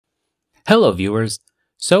Hello, viewers.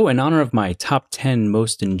 So, in honor of my top 10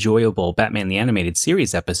 most enjoyable Batman the Animated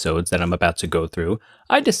Series episodes that I'm about to go through,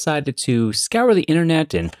 I decided to scour the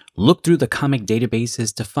internet and look through the comic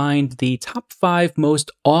databases to find the top 5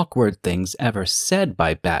 most awkward things ever said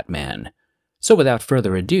by Batman. So, without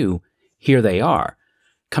further ado, here they are.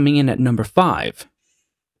 Coming in at number 5.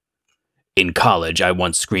 In college, I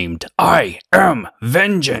once screamed, "I am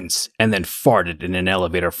vengeance!" and then farted in an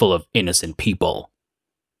elevator full of innocent people.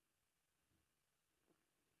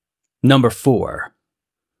 Number 4.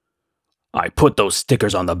 I put those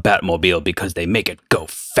stickers on the Batmobile because they make it go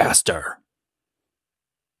faster.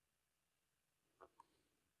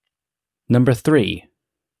 Number 3.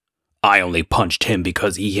 I only punched him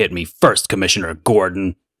because he hit me first, Commissioner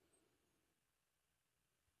Gordon.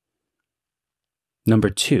 Number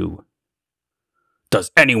 2. Does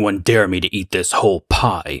anyone dare me to eat this whole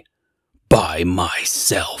pie by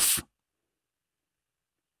myself?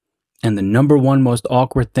 And the number 1 most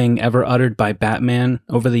awkward thing ever uttered by Batman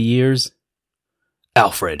over the years?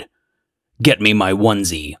 Alfred, get me my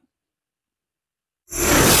onesie.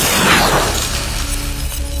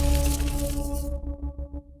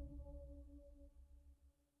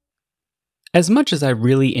 As much as I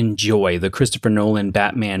really enjoy the Christopher Nolan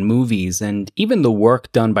Batman movies and even the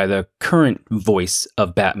work done by the current voice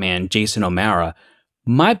of Batman, Jason O'Mara,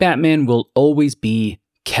 my Batman will always be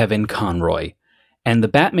Kevin Conroy. And the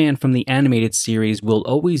Batman from the animated series will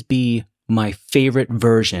always be my favorite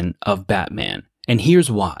version of Batman. And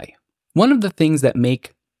here's why. One of the things that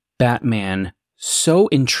make Batman so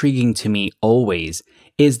intriguing to me always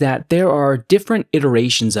is that there are different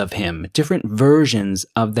iterations of him, different versions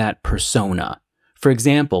of that persona. For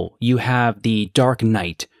example, you have the Dark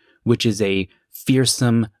Knight, which is a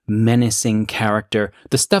fearsome, menacing character,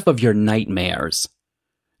 the stuff of your nightmares.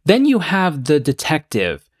 Then you have the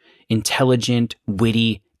detective, intelligent,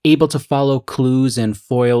 witty, able to follow clues and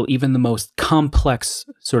foil even the most complex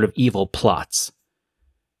sort of evil plots.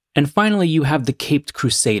 And finally, you have the Caped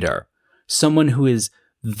Crusader, someone who is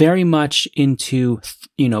very much into,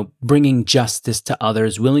 bringing justice to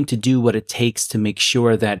others, willing to do what it takes to make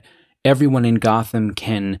sure that everyone in Gotham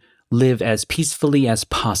can live as peacefully as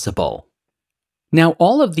possible. Now,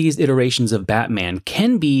 all of these iterations of Batman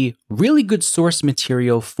can be really good source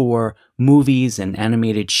material for movies and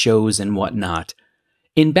animated shows and whatnot.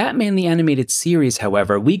 In Batman the Animated Series,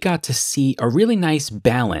 however, we got to see a really nice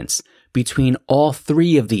balance between all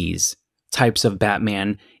 3 of these types of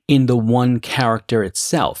Batman in the one character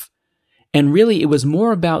itself. And really, it was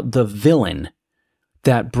more about the villain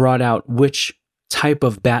that brought out which type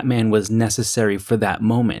of Batman was necessary for that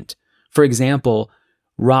moment. For example,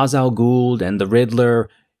 Ra's al Ghul and the Riddler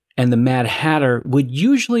and the Mad Hatter would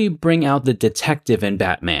usually bring out the detective in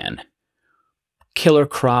Batman. Killer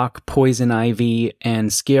Croc, Poison Ivy,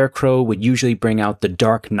 and Scarecrow would usually bring out the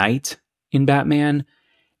Dark Knight in Batman.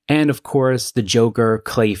 And of course, the Joker,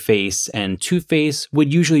 Clayface, and Two-Face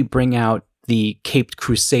would usually bring out the Caped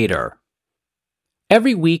Crusader.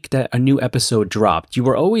 Every week that a new episode dropped, you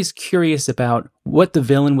were always curious about what the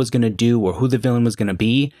villain was going to do or who the villain was going to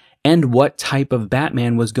be, and what type of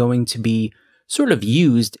Batman was going to be sort of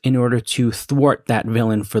used in order to thwart that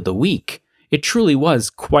villain for the week. It truly was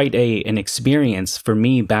quite an experience for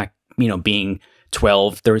me back, being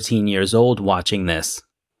 12, 13 years old watching this.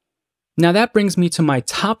 Now that brings me to my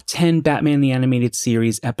top 10 Batman the Animated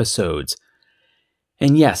Series episodes.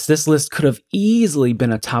 And yes, this list could have easily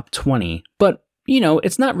been a top 20, but,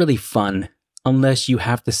 it's not really fun unless you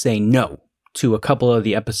have to say no to a couple of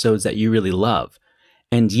the episodes that you really love.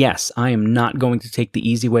 And yes, I am not going to take the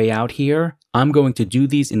easy way out here. I'm going to do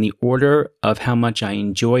these in the order of how much I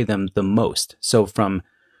enjoy them the most. So from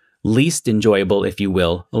least enjoyable, if you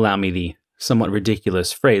will, allow me the somewhat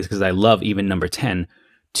ridiculous phrase because I love even number 10,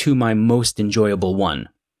 to my most enjoyable one.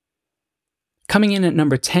 Coming in at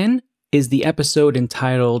number 10 is the episode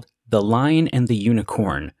entitled The Lion and the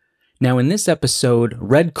Unicorn. Now in this episode,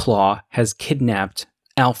 Red Claw has kidnapped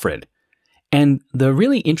Alfred. And the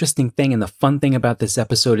really interesting thing and the fun thing about this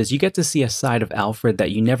episode is you get to see a side of Alfred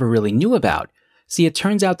that you never really knew about. See, it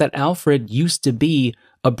turns out that Alfred used to be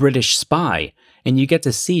a British spy, and you get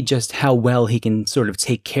to see just how well he can sort of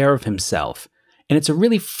take care of himself. And it's a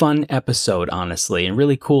really fun episode, honestly, and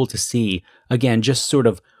really cool to see, again, just sort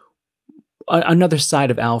of another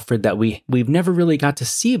side of Alfred that we've never really got to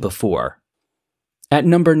see before. At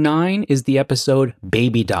number 9 is the episode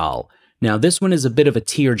Baby Doll. Now, this one is a bit of a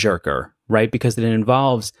tearjerker, right? Because it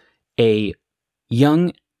involves a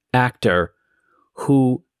young actor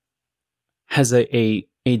who has a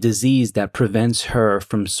disease that prevents her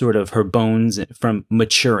from sort of her bones from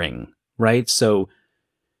maturing, right? So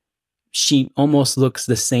she almost looks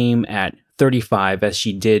the same at 35 as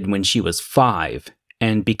she did when she was 5.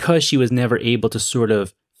 And because she was never able to sort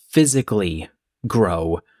of physically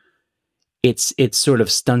grow, it's sort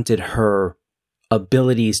of stunted her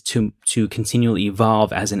abilities to continually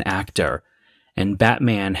evolve as an actor. And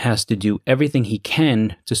Batman has to do everything he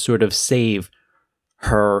can to sort of save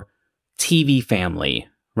her TV family,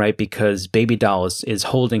 right? Because Baby Doll is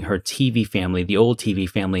holding her TV family, the old TV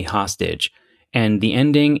family, hostage. And the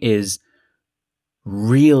ending is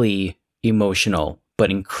really emotional, but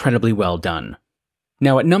incredibly well done.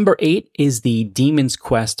 Now, at number 8 is the Demon's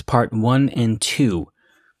Quest Part 1 and 2.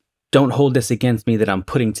 Don't hold this against me that I'm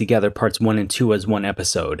putting together parts 1 and 2 as one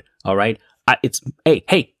episode, all right?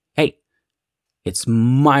 Hey, it's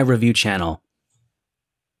my review channel.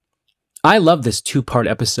 I love this 2-part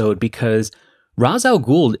episode because Ra's al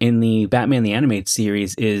Ghul in the Batman the Animated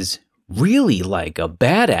Series is really like a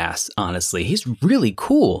badass, honestly. He's really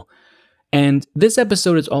cool. And this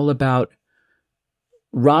episode is all about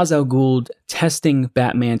Ra's al Ghul testing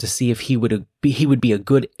Batman to see if he would be a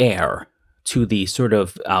good heir to the sort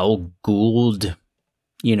of Al Ghul,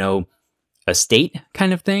 estate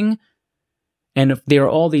kind of thing. And if there are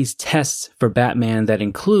all these tests for Batman that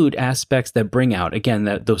include aspects that bring out, again,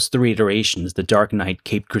 those 3 iterations, the Dark Knight,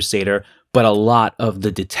 Caped Crusader, but a lot of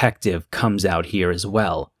the detective comes out here as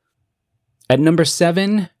well. At number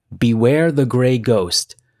 7, Beware the Grey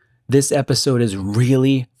Ghost. This episode is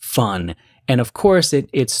really fun. And of course,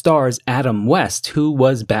 it stars Adam West, who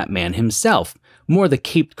was Batman himself. More the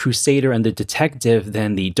Caped Crusader and the detective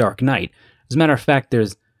than the Dark Knight. As a matter of fact,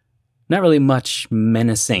 there's not really much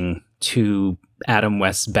menacing to Adam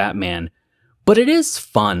West's Batman, but it is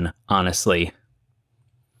fun, honestly.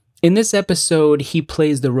 In this episode, he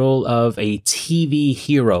plays the role of a TV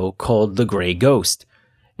hero called the Grey Ghost.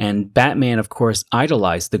 And Batman, of course,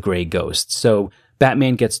 idolized the Grey Ghost. So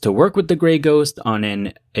Batman gets to work with the Grey Ghost on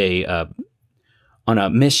a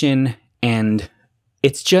mission, and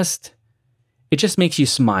it just makes you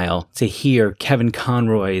smile to hear Kevin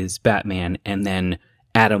Conroy's Batman and then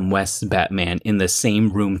Adam West's Batman in the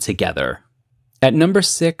same room together. At number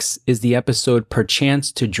 6 is the episode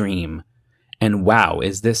Perchance to Dream. And wow,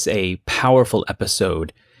 is this a powerful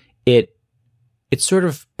episode. It sort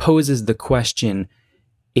of poses the question,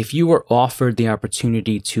 if you were offered the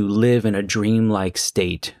opportunity to live in a dreamlike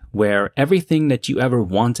state where everything that you ever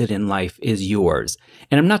wanted in life is yours.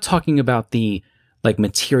 And I'm not talking about the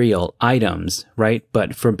material items, right?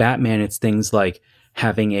 But for Batman, it's things like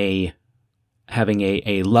having a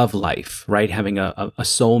love life, right? Having a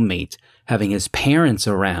soulmate, having his parents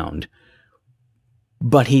around.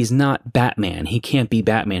 But he's not Batman. He can't be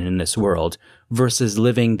Batman in this world, versus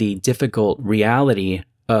living the difficult reality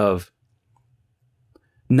of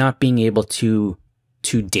not being able to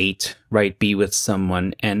date, right? Be with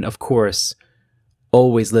someone. And of course,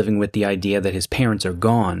 always living with the idea that his parents are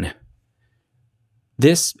gone.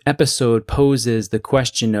 This episode poses the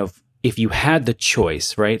question of, if you had the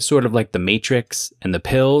choice, right? Sort of like the Matrix and the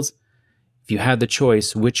pills. If you had the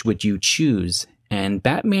choice, which would you choose? And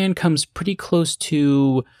Batman comes pretty close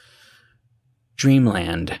to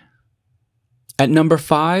Dreamland. At number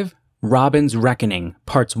 5, Robin's Reckoning,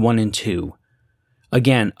 parts 1 and 2.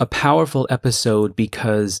 Again, a powerful episode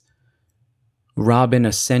because Robin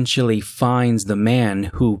essentially finds the man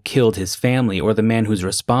who killed his family, or the man who's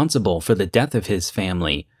responsible for the death of his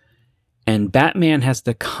family. And Batman has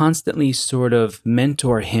to constantly sort of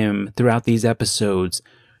mentor him throughout these episodes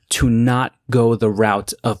to not go the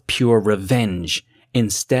route of pure revenge.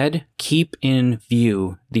 Instead, keep in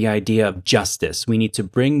view the idea of justice. We need to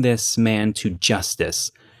bring this man to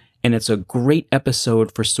justice. And it's a great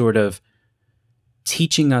episode for sort of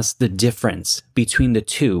teaching us the difference between the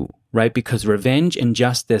two, right? Because revenge and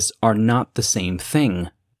justice are not the same thing.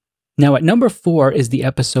 Now, at number 4 is the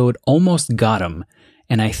episode Almost Got 'Em.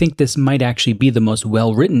 And I think this might actually be the most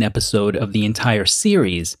well-written episode of the entire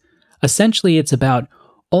series. Essentially, it's about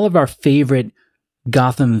all of our favorite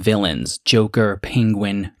Gotham villains, Joker,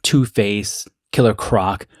 Penguin, Two-Face, Killer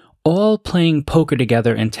Croc, all playing poker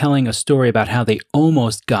together and telling a story about how they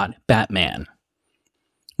almost got Batman.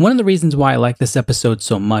 One of the reasons why I like this episode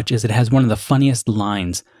so much is it has one of the funniest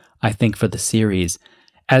lines, I think, for the series,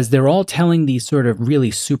 as they're all telling these sort of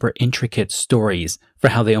really super intricate stories for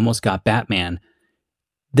how they almost got Batman.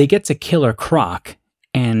 They get to Killer Croc,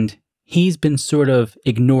 and he's been sort of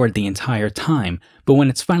ignored the entire time. But when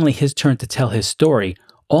it's finally his turn to tell his story,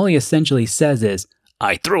 all he essentially says is,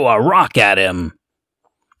 "I threw a rock at him."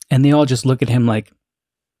 And they all just look at him like...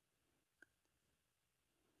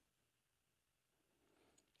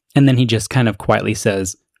 And then he just kind of quietly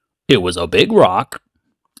says, "It was a big rock."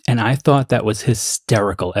 And I thought that was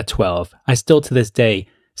hysterical at 12. I still to this day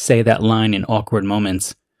say that line in awkward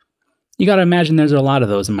moments. You gotta imagine there's a lot of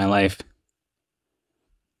those in my life.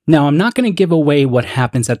 Now, I'm not gonna give away what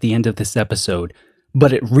happens at the end of this episode,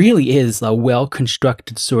 but it really is a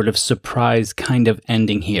well-constructed sort of surprise kind of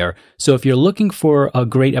ending here. So if you're looking for a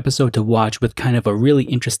great episode to watch with kind of a really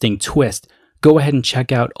interesting twist, go ahead and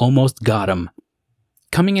check out Almost Got 'Em.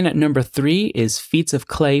 Coming in at number 3 is Feats of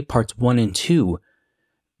Clay Parts 1 and 2.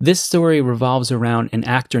 This story revolves around an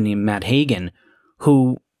actor named Matt Hagen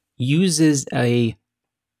who uses a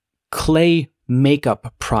clay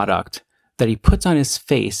makeup product that he puts on his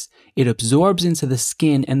face. It absorbs into the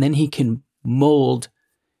skin, and then he can mold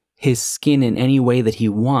his skin in any way that he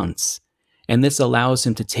wants. And this allows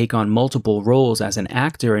him to take on multiple roles as an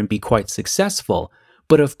actor and be quite successful.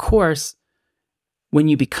 But of course, when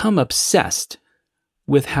you become obsessed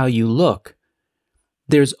with how you look,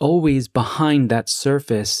 there's always behind that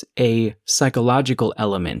surface a psychological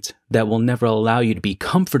element that will never allow you to be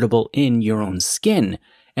comfortable in your own skin.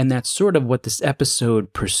 And that's sort of what this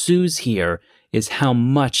episode pursues here, is how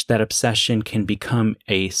much that obsession can become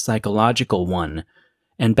a psychological one.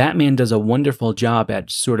 And Batman does a wonderful job at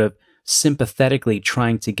sort of sympathetically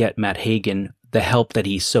trying to get Matt Hagen the help that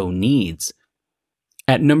he so needs.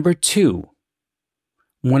 At number 2,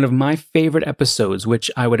 one of my favorite episodes, which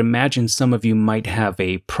I would imagine some of you might have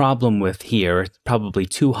a problem with here, it's probably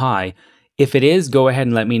too high. If it is, go ahead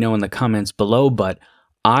and let me know in the comments below, but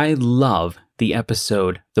I love the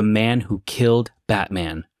episode The Man Who Killed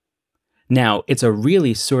Batman. Now, it's a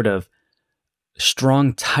really sort of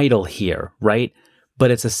strong title here, right?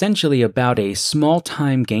 But it's essentially about a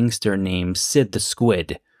small-time gangster named Sid the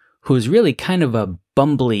Squid, who's really kind of a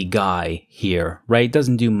bumbly guy here, right?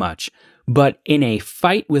 Doesn't do much. But in a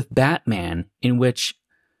fight with Batman, in which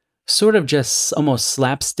sort of just almost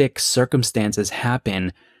slapstick circumstances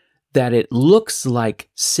happen, that it looks like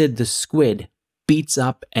Sid the Squid beats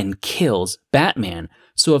up and kills Batman.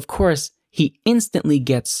 So of course, he instantly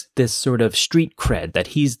gets this sort of street cred that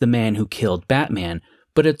he's the man who killed Batman,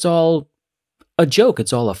 but it's all a joke,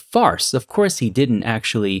 it's all a farce. Of course he didn't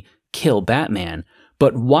actually kill Batman,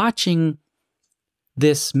 but watching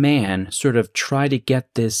this man sort of try to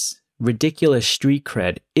get this ridiculous street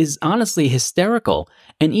cred is honestly hysterical.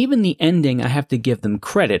 And even the ending, I have to give them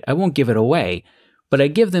credit. I won't give it away, but I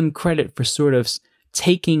give them credit for sort of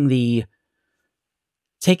taking the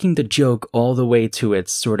joke all the way to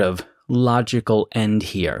its sort of logical end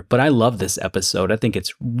here. But I love this episode. I think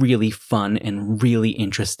it's really fun and really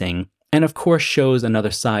interesting. And of course shows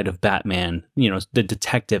another side of Batman, you know, the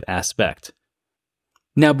detective aspect.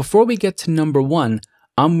 Now, before we get to number 1,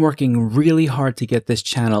 I'm working really hard to get this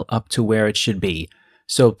channel up to where it should be.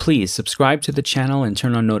 So please subscribe to the channel and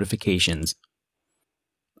turn on notifications.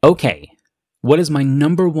 Okay, what is my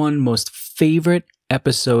number 1 most favorite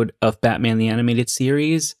episode of Batman the Animated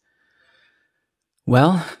Series?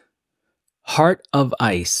 Well, Heart of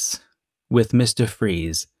Ice with Mr.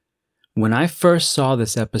 Freeze. When I first saw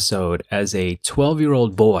this episode as a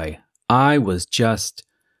 12-year-old boy, I was just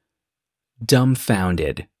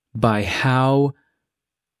dumbfounded by how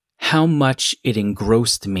much it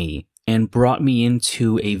engrossed me and brought me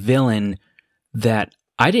into a villain that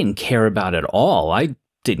I didn't care about at all. I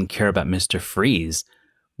didn't care about Mr. Freeze.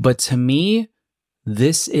 But to me,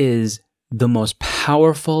 this is the most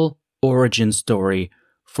powerful origin story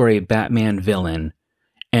for a Batman villain,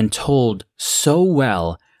 and told so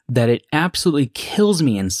well that it absolutely kills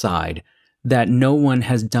me inside that no one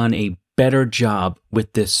has done a better job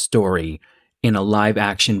with this story in a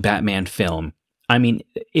live-action Batman film. I mean,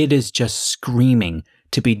 it is just screaming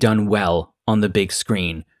to be done well on the big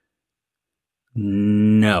screen.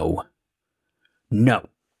 No. No.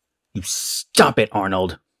 You stop it,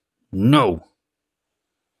 Arnold. No.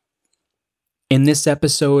 In this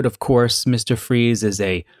episode, of course, Mr. Freeze is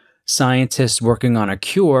a scientist working on a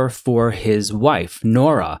cure for his wife,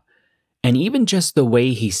 Nora. And even just the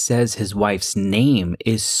way he says his wife's name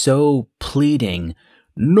is so pleading.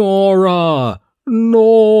 Nora!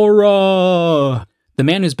 Nora! The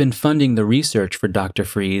man who's been funding the research for Dr.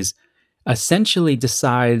 Freeze essentially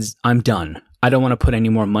decides, I'm done. I don't want to put any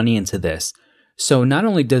more money into this. So not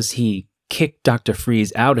only does he kick Dr.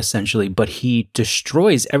 Freeze out, essentially, but he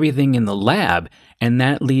destroys everything in the lab, and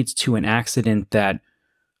that leads to an accident that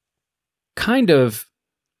kind of,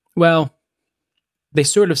 well, they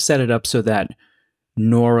sort of set it up so that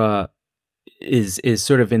Nora is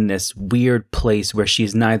sort of in this weird place where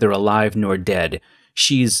she's neither alive nor dead.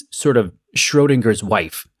 She's sort of Schrodinger's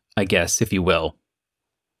wife, I guess, if you will.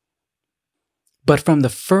 But from the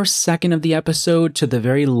first second of the episode to the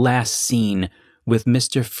very last scene, with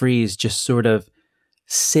Mr. Freeze just sort of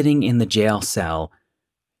sitting in the jail cell,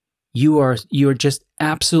 you're just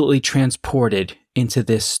absolutely transported into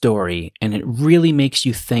this story, and it really makes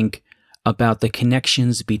you think about the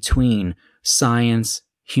connections between science,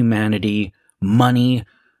 humanity, money,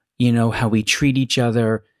 how we treat each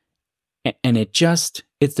other. And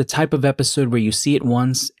it's the type of episode where you see it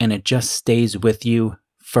once and it just stays with you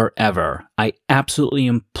forever. I absolutely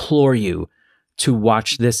implore you to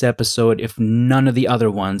watch this episode. If none of the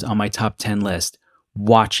other ones on my top 10 list,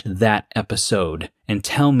 watch that episode and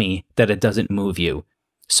tell me that it doesn't move you.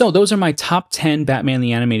 So those are my top 10 Batman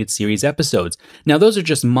the Animated Series episodes. Now, those are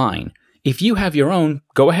just mine. If you have your own,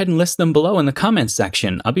 go ahead and list them below in the comments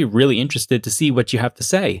section. I'll be really interested to see what you have to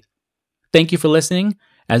say. Thank you for listening.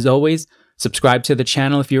 As always, subscribe to the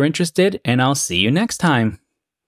channel if you're interested, and I'll see you next time.